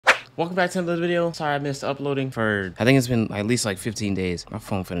Welcome back to another video. Sorry I missed uploading for, I think it's been at least like 15 days. My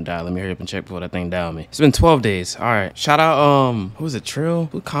phone finna die. Let me hurry up and check before that thing die on me. It's been 12 days. All right. Shout out, who was it, Trill?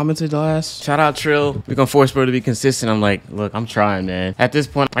 Who commented last? Shout out Trill. We're gonna force bro to be consistent. I'm like, look, I'm trying, man. At this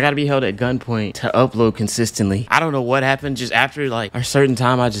point, I gotta be held at gunpoint to upload consistently. I don't know what happened. Just after like a certain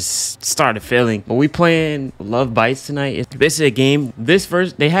time, I just started failing. But we playing Love Bites tonight. It's basically a game. This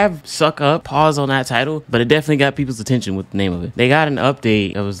first, they have Suck Up, pause on that title, but it definitely got people's attention with the name of it. They got an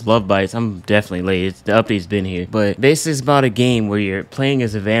update. It was Love Bites. I'm definitely late. The update's been here. But basically it's about a game where you're playing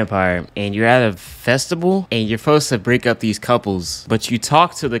as a vampire and you're at a festival and you're supposed to break up these couples, but you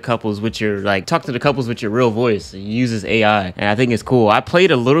talk to the couples with your real voice. It uses AI, and I think it's cool. I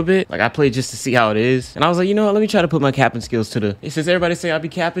played a little bit. Like I played just to see how it is, and I was like, you know what, let me try to put my capping skills to the, since everybody say I'll be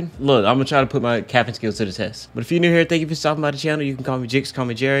capping, look, I'm gonna try to put my capping skills to the test. But if you're new here, thank you for stopping by the channel. You can call me Jix, call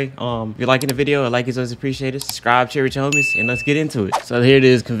me Jerry. If you're liking the video, a like is always appreciated. Subscribe, share with your homies, and let's get into it. So here it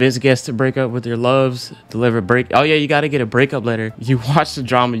is. Convince guests to break up with their loves. Deliver break. Oh yeah, you gotta get a breakup letter. You watch the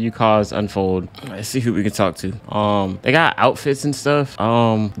drama you cause unfold. Let's see who we can talk to. They got outfits and stuff.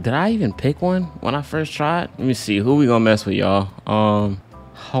 Did I even pick one when I first tried? Let me see who we gonna mess with, y'all.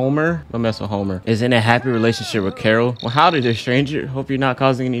 Homer. I'll mess with Homer. Is in a happy relationship with Carol. Well, howdy there, stranger. Hope you're not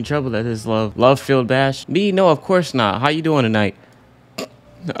causing any trouble at this love-filled bash. Me? No, of course not. How you doing tonight?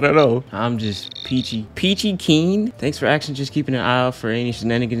 I don't know. I'm just peachy. Peachy keen. Thanks for action. Just keeping an eye out for any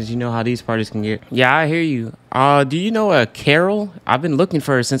shenanigans. You know how these parties can get. Yeah, I hear you. Do you know a Carol? I've been looking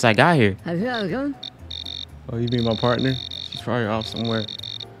for her since I got here. Oh, you mean my partner? She's probably off somewhere,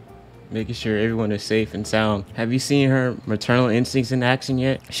 making sure everyone is safe and sound. Have you seen her maternal instincts in action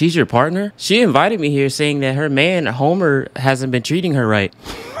yet? She's your partner? She invited me here saying that her man, Homer, hasn't been treating her right.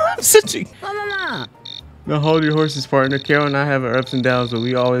 I'm such a... Now hold your horses, partner. Carol and I have our ups and downs, but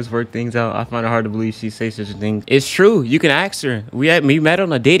we always work things out. I find it hard to believe she says such a thing. It's true. You can ask her. We met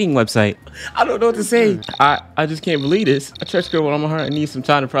on a dating website. I don't know what to say. I just can't believe this. A church girl with all my heart needs some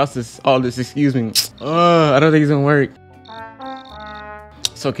time to process all this. Excuse me. I don't think it's gonna work.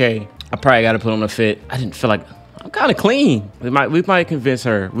 It's okay. I probably got to put on a fit. I didn't feel like... I'm kind of clean. We might convince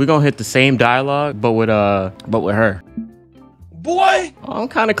her. We're gonna hit the same dialogue, but with her. Boy, I'm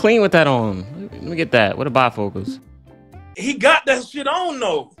kind of clean with that on. Let me get that. What are bifocals? he got that shit on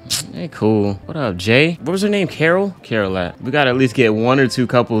though. Hey, cool. What up, Jay? What was her name? Carol? Carol at. We gotta at least get one or two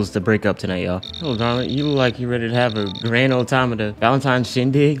couples to break up tonight, y'all. Oh, darling, you look like you're ready to have a grand old time at the Valentine's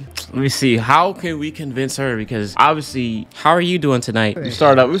shindig. Let me see. How can we convince her? Because obviously, how are you doing tonight? We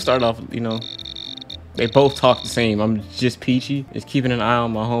start off, you know. They both talk the same. I'm just peachy. Just keeping an eye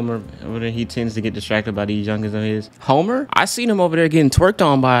on my Homer. He tends to get distracted by these youngins of his. Homer? I seen him over there getting twerked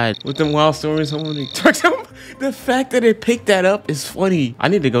on by with them wild stories. The fact that it picked that up is funny. I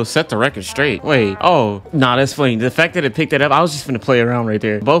need to go set the record straight. Wait. Oh, nah, that's funny. The fact that it picked that up, I was just gonna play around right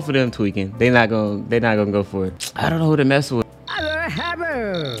there. Both of them tweaking. They're not gonna go for it. I don't know who to mess with.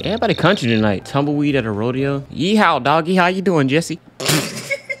 Everybody country tonight. Tumbleweed at a rodeo. Yeehaw, doggy. How you doing, Jesse?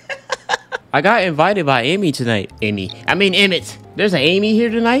 I got invited by Amy tonight. I mean Emmett. There's an Amy here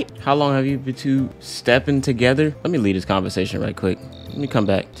tonight? How long have you been two stepping together? Let me lead this conversation right quick. Let me come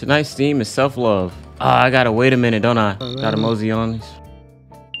back. Tonight's theme is self-love. I gotta wait a minute, don't I? Gotta mosey on these.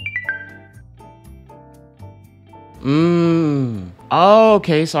 Oh,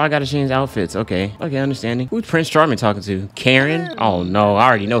 okay, so I gotta change outfits. Okay, understanding. Who's Prince Charming talking to? Karen? Oh no, I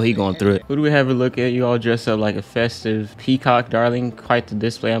already know he going through it. Who do we have a look at? You all dressed up like a festive peacock, darling. Quite the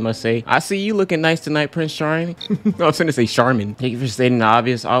display, I must say. I see you looking nice tonight, Prince Charming. I was gonna say Charmin. Thank you for stating the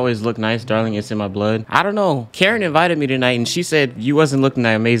obvious. I always look nice, darling. It's in my blood. I don't know. Karen invited me tonight and she said you wasn't looking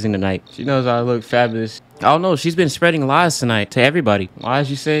that amazing tonight. She knows I look fabulous. Oh no, she's been spreading lies tonight to everybody. Why did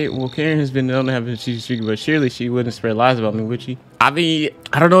you say? Well, Karen has been known to have she's speaking, but surely she wouldn't spread lies about me, would she? I mean,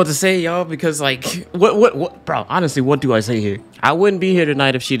 I don't know what to say, y'all, because like, what, bro? Honestly, what do I say here? I wouldn't be here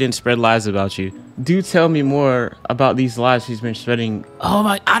tonight if she didn't spread lies about you. Do tell me more about these lies she's been spreading. Oh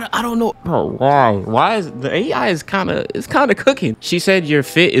my, I don't know, bro. Why is the AI is kind of cooking? She said your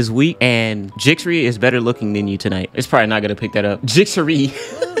fit is weak and Jxrie is better looking than you tonight. It's probably not gonna pick that up. Jxrie.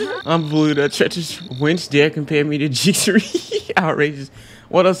 I'm blue. That treacherous wench dare compare me to Jxrie. Outrageous.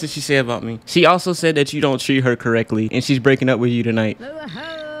 What else did she say about me? She also said that you don't treat her correctly and she's breaking up with you tonight. Look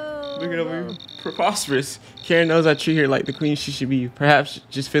at me. Preposterous. Karen knows I treat her like the queen she should be. Perhaps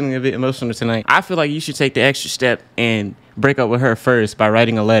just feeling a bit emotional tonight. I feel like you should take the extra step and break up with her first by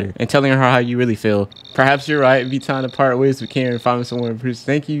writing a letter and telling her how you really feel. Perhaps you're right. It'd be time to part ways with Karen and find someone to produce.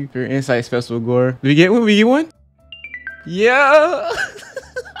 Thank you for your insights, Festival Gore. Did we get one? We get one? Yeah.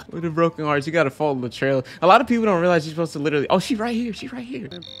 With the broken hearts, you gotta follow the trail. A lot of people don't realize you're supposed to literally... Oh, she's right here. She's right here.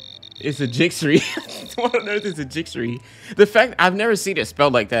 It's a Jxrie. What on earth is a Jxrie? The fact I've never seen it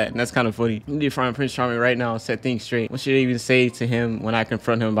spelled like that, and that's kind of funny. I need to find Prince Charming right now and set things straight. What should I even say to him when I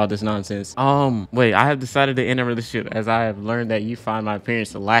confront him about this nonsense? Wait, I have decided to end a relationship as I have learned that you find my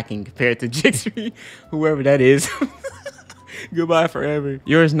appearance lacking compared to Jxrie, whoever that is. Goodbye forever.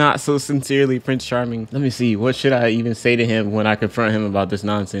 Yours not so sincerely, Prince Charming. Let me see. What should I even say to him when I confront him about this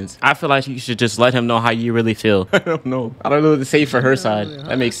nonsense? I feel like you should just let him know how you really feel. I don't know. I don't know what to say for her side.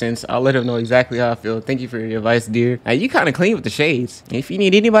 That makes sense. I'll let him know exactly how I feel. Thank you for your advice, dear. Now, you kind of clean with the shades. If you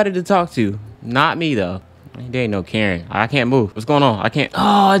need anybody to talk to, not me, though. There ain't no Karen. I can't move. What's going on? I can't. Oh,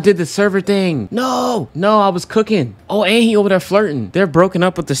 I did the server thing. No, I was cooking. Oh, and he over there flirting. They're broken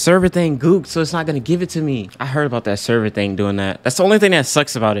up with the server thing gooked, so it's not gonna give it to me. I heard about that server thing doing that. That's the only thing that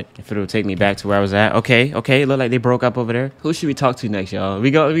sucks about it. If it'll take me back to where I was at. Okay. Look like they broke up over there. Who should we talk to next, y'all?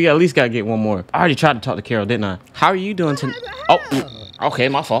 We at least gotta get one more. I already tried to talk to Carol, didn't I? How are you doing tonight? Oh. Okay,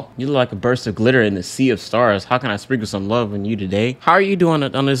 my fault. You look like a burst of glitter in the sea of stars. How can I sprinkle some love on you today? How are you doing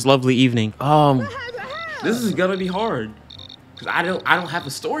on this lovely evening? This is gonna be hard. Cause I don't have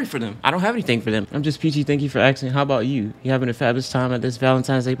a story for them. I don't have anything for them. I'm just peachy. Thank you for asking. How about you? You having a fabulous time at this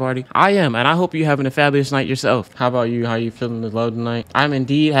Valentine's Day party? I am, and I hope you're having a fabulous night yourself. How about you? How are you feeling the love tonight? I'm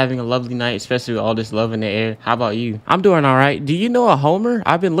indeed having a lovely night, especially with all this love in the air. How about you? I'm doing all right. Do you know a Homer?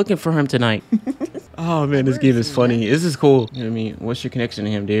 I've been looking for him tonight. Oh man, this game is funny. This is cool. You know what I mean? What's your connection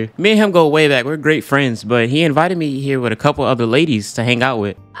to him, dear? Me and him go way back. We're great friends, but he invited me here with a couple other ladies to hang out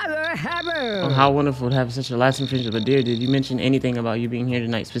with. Oh, how wonderful to have such a lasting friendship. But dear, did you mention anything about you being here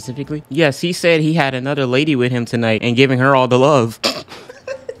tonight specifically? Yes, he said he had another lady with him tonight and giving her all the love.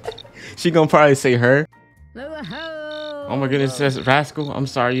 She gonna probably say her. Oh my goodness, that's rascal. I'm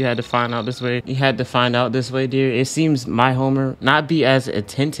sorry you had to find out this way. You had to find out this way, dear. It seems my Homer not be as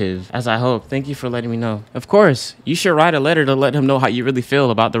attentive as I hope. Thank you for letting me know. Of course, you should write a letter to let him know how you really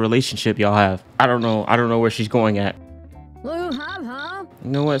feel about the relationship y'all have. I don't know where she's going at. You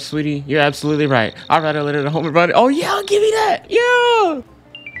know what, sweetie? You're absolutely right. I'll write a letter to Homer about it. Oh yeah, give me that.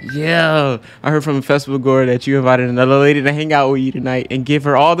 Yeah. I heard from a festival goer that you invited another lady to hang out with you tonight and give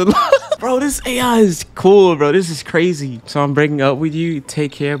her all the love. Bro, this AI is cool, bro. This is crazy. So I'm breaking up with you.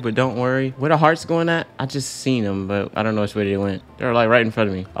 Take care, but don't worry. Where the heart's going at? I just seen them, but I don't know which way they went. They're like right in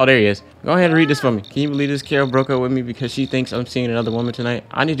front of me. Oh, there he is. Go ahead and read this for me. Can you believe this? Carol broke up with me because she thinks I'm seeing another woman tonight.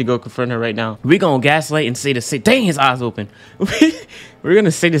 I need to go confront her right now. We gonna gaslight and say the same. Dang, his eyes open. We're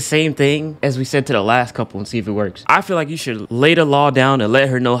gonna say the same thing as we said to the last couple and see if it works. I feel like you should lay the law down and let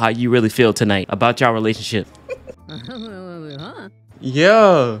her know how you really feel tonight about your relationship.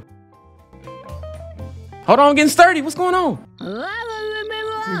 Yeah. Hold on, I'm getting sturdy. What's going on?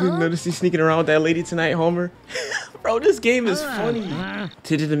 You notice he's sneaking around with that lady tonight, Homer? Bro, this game is funny.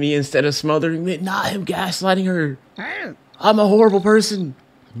 Titted to me instead of smothering me. Not him gaslighting her. I'm a horrible person.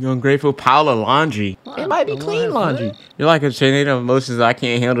 You ungrateful pile of laundry. It might be clean laundry. You're like a tornado of emotions. I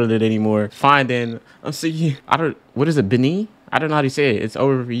can't handle it anymore. Fine then. I'm seeing. What is it, Benny? I don't know how to say it. It's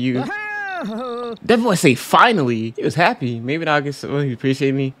over for you. That boy say finally. He was happy. Maybe I'll get someone who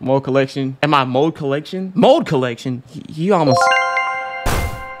appreciate me. Mold collection. Am I mold collection? Mold collection. He almost.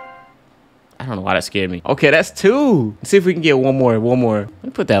 I don't know why that scared me. Okay, that's 2. Let's see if we can get one more. Let me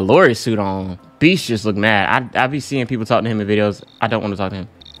put that Lori suit on. Beast just look mad. I be seeing people talk to him in videos. I don't want to talk to him.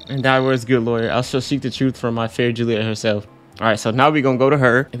 And that was good, lawyer. I shall seek the truth from my fair Juliet herself. All right, so now we're gonna go to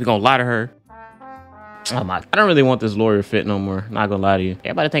her and we're gonna lie to her. Oh my, I don't really want this lawyer fit no more. Not gonna lie to you.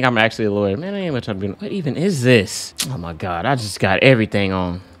 Everybody think I'm actually a lawyer. Man, I ain't much trying to be. What even is this? Oh my God, I just got everything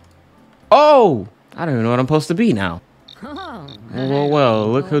on. Oh, I don't even know what I'm supposed to be now.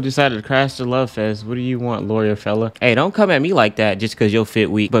 Well, look who decided to crash the love fest. What do you want, lawyer fella? Hey, don't come at me like that just because you'll fit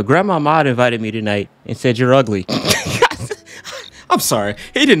weak. But Grandma Maud invited me tonight and said you're ugly. I'm sorry.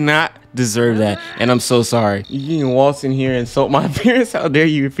 He did not deserve that. And I'm so sorry. You can waltz in here and insult my appearance. How dare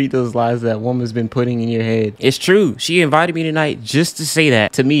you repeat those lies that woman's been putting in your head? It's true. She invited me tonight just to say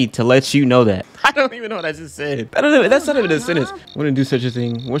that to me, to let you know that. I don't even know what I just said. That's not even a sentence. Wouldn't do such a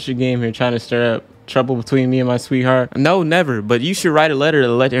thing. What's your game here? Trying to stir up trouble between me and my sweetheart? No, never. But you should write a letter to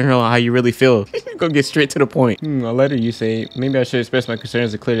let her know how you really feel. Go get straight to the point. A letter, you say. Maybe I should express my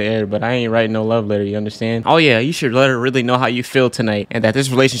concerns to clear the air, but I ain't writing no love letter, you understand? Oh yeah, you should let her really know how you feel tonight and that this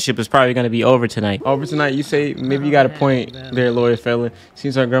relationship is probably going to be over tonight. Over tonight, you say? Maybe you got a point there, lawyer fella.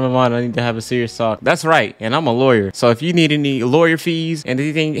 Seems like Grandma Mom, I need to have a serious talk. That's right, and I'm a lawyer. So if you need any lawyer fees and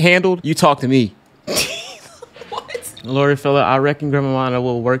anything handled, you talk to me. Lawyer fella, I reckon Grandma Mama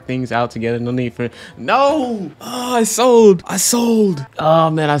will work things out together. No need for... No! Oh, I sold.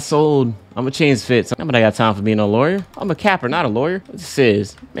 Oh, man, I sold. I'm gonna change fits. I'm I got time for being a lawyer. I'm a capper, not a lawyer. What this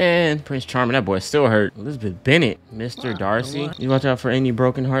is? Man, Prince Charming, that boy still hurt. Elizabeth Bennet, Mr. Darcy. You watch out for any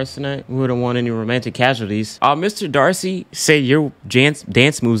broken hearts tonight? We wouldn't want any romantic casualties. Mr. Darcy said your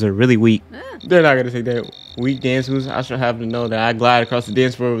dance moves are really weak. They're not gonna take that. Weak dance moves. I should have to know that I glide across the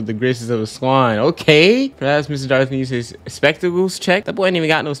dance floor with the graces of a swan. Okay. Perhaps Mr. Darcy needs his spectacles checked. That boy ain't even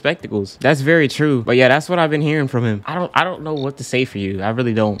got no spectacles. That's very true. But yeah, that's what I've been hearing from him. I don't know what to say for you. I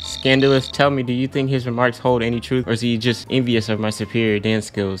really don't. Scandalous. Tell me, do you think his remarks hold any truth, or is he just envious of my superior dance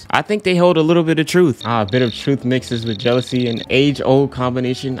skills? I think they hold a little bit of truth. A bit of truth mixes with jealousy, an age-old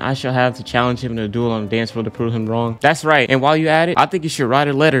combination. I shall have to challenge him in a duel on the dance floor to prove him wrong. That's right. And while you at it, I think you should write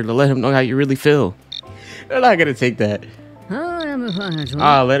a letter to let him know how you really feel. They're not gonna take that.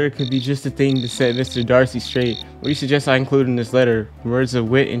 A letter could be just the thing to set Mr. Darcy straight. What do you suggest I include in this letter? Words of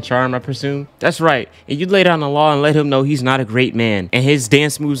wit and charm, I presume? That's right. And you lay down the law and let him know he's not a great man, and his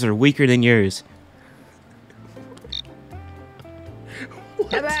dance moves are weaker than yours.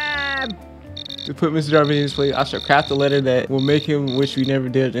 To put Mr. Darby in his place, I shall craft a letter that will make him wish we never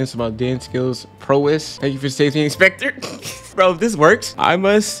dared answer about dance skills prowess. Thank you for safety, Inspector. Bro, if this works, I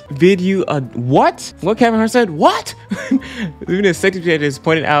must bid you a what? What Kevin Hart said? What? Even the secretary has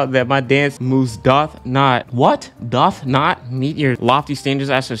pointed out that my dance moves doth not meet your lofty standards.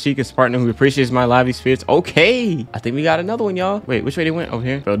 I shall seek a partner who appreciates my lively spirits. Okay, I think we got another one, y'all. Wait, which way they went? Over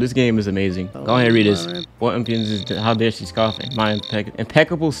here. Bro, this game is amazing. Go ahead and read this. What impudence is how dare she scoff at my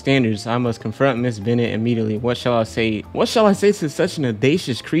impeccable standards? I must confront Miss Bennet immediately. What shall I say? What shall I say to such an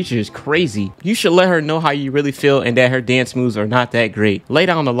audacious creature? Is crazy. You should let her know how you really feel and that her dance moves are not that great. Lay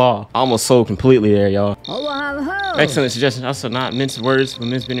down the law. Almost sold completely there, y'all. Excellent suggestion. Also not mince words from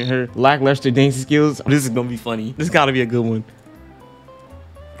Miss Bennet. Her lackluster dancing skills. This is gonna be funny. This gotta be a good one.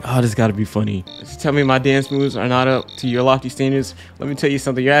 Oh, this gotta be funny. Just tell me my dance moves are not up to your lofty standards. Let me tell you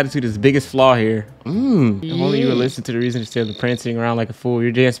something. Your attitude is the biggest flaw here. If only you would listen to the reason instead of prancing around like a fool.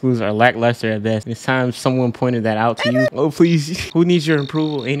 Your dance moves are lackluster at best. It's time someone pointed that out to you. Oh, please. Who needs your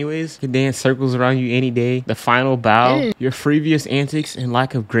approval anyways? Can dance circles around you any day. The final bow. Your previous antics and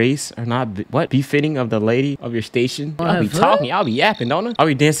lack of grace are not befitting of the lady of your station. I'll be talking. I'll be yapping, don't I? I'll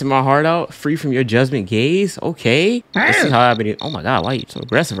be dancing my heart out, free from your judgment gaze. Okay. Let's see how I be. Oh my God, why are you so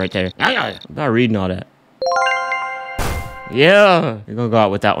aggressive right there? I'm not reading all that. Yeah, we're gonna go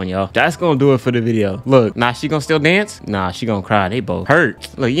out with that one, y'all. That's gonna do it for the video. Look, nah, she gonna still dance? Nah, she gonna cry. They both hurt.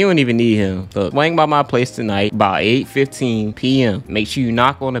 Look, you don't even need him. Look, swing by my place tonight about 8:15 p.m. Make sure you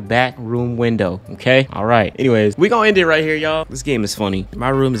knock on the back room window, okay? All right. Anyways, we gonna end it right here, y'all. This game is funny. My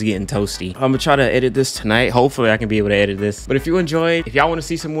room is getting toasty. I'm gonna try to edit this tonight. Hopefully, I can be able to edit this. But if you enjoyed, if y'all want to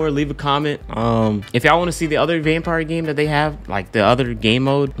see some more, leave a comment. If y'all want to see the other vampire game that they have, like the other game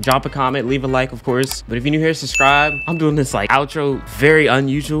mode, drop a comment, leave a like, of course. But if you're new here, subscribe. I'm doing this like outro, very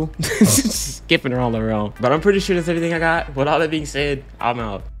unusual. Skipping her all around. But I'm pretty sure that's everything I got. With all that being said, I'm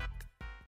out.